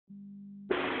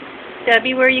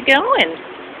Dubby, where are you going?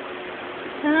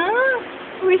 Huh?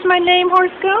 Where's my lame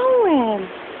horse going?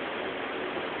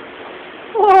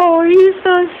 Oh, are you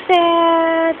so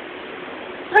sad?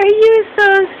 Are you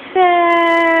so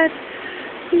sad?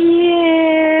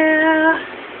 Yeah.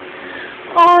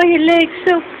 Oh, your leg's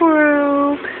so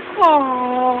broke.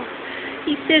 Oh.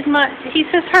 He says,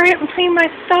 hurry up and clean my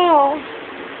stall.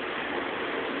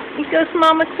 He goes,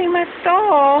 Mama, clean my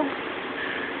stall.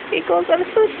 He goes, I'm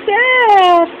so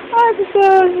sad. I'm so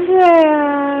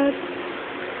sad.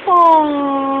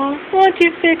 Oh, won't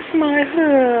you fix my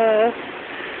hoof?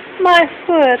 My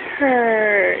foot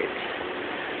hurts.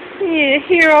 Yeah,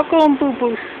 here, I'll go in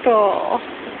Boo-Boo's stall.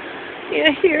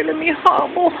 Yeah, here, let me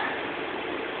hobble.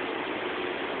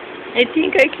 I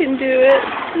think I can do it.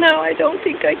 No, I don't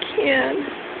think I can.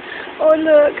 Oh,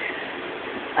 look.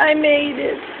 I made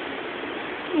it.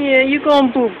 Yeah, you go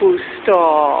in Boo-Boo's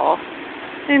stall.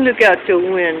 And look out the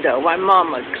window while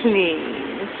Mama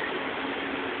cleans.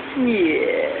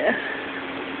 Yeah.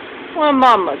 While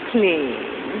Mama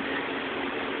cleans.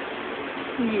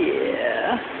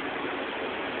 Yeah.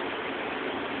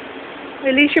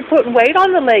 At least you're putting weight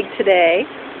on the leg today.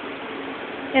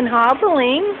 And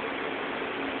hobbling.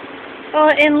 Oh,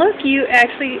 and look, you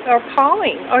actually are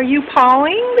pawing. Are you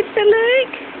pawing with the leg?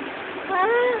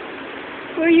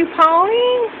 Huh? Were you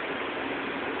pawing?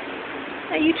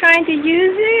 Are you trying to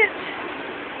use it?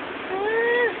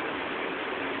 Huh?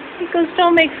 He goes,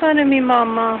 don't make fun of me,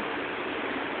 Mama.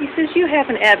 He says, you have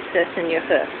an abscess in your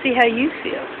hoof. See how you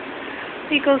feel.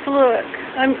 He goes, look,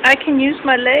 I can use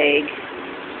my leg.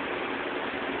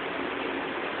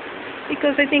 He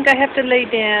goes, I think I have to lay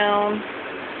down.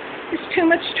 It's too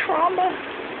much trauma.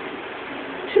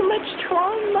 Too much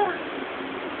trauma.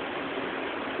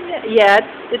 Yeah,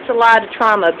 it's a lot of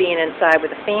trauma being inside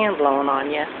with a fan blowing on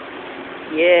you.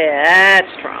 Yeah,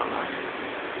 that's trauma.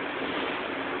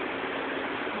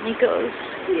 And he goes,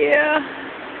 yeah,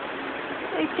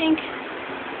 I think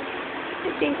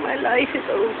my life is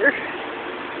over.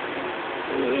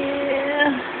 Yeah.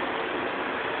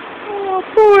 Oh,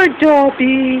 poor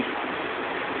Dubby.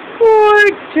 Poor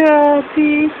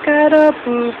Dubby, got a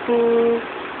boo-boo.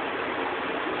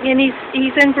 And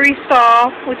he's in Bree's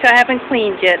stall, which I haven't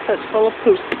cleaned yet, so it's full of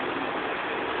poop.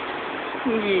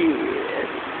 Yes.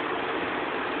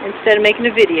 Instead of making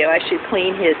a video, I should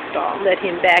clean his stall, let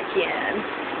him back in.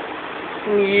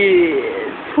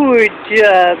 Yes, poor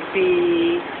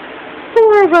Dubby.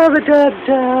 Poor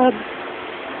rub-a-dub-dub.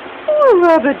 Poor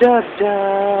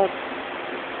rub-a-dub-dub.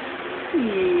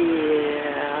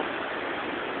 Yeah.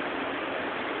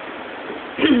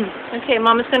 Okay,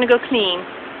 Mama's going to go clean.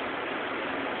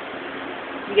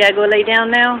 You got to go lay down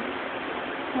now?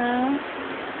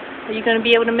 Are you going to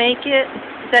be able to make it?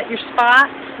 Is that your spot?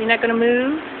 You're not going to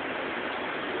move?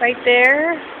 Right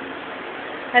there?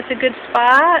 That's a good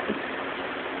spot?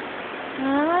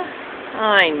 Huh?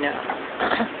 I know.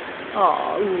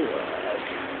 Oh,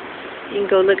 look. You can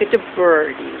go look at the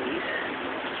birdies.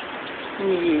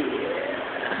 Yeah.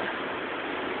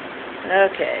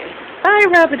 Okay. Bye,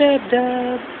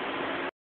 rub-a-dub-dub.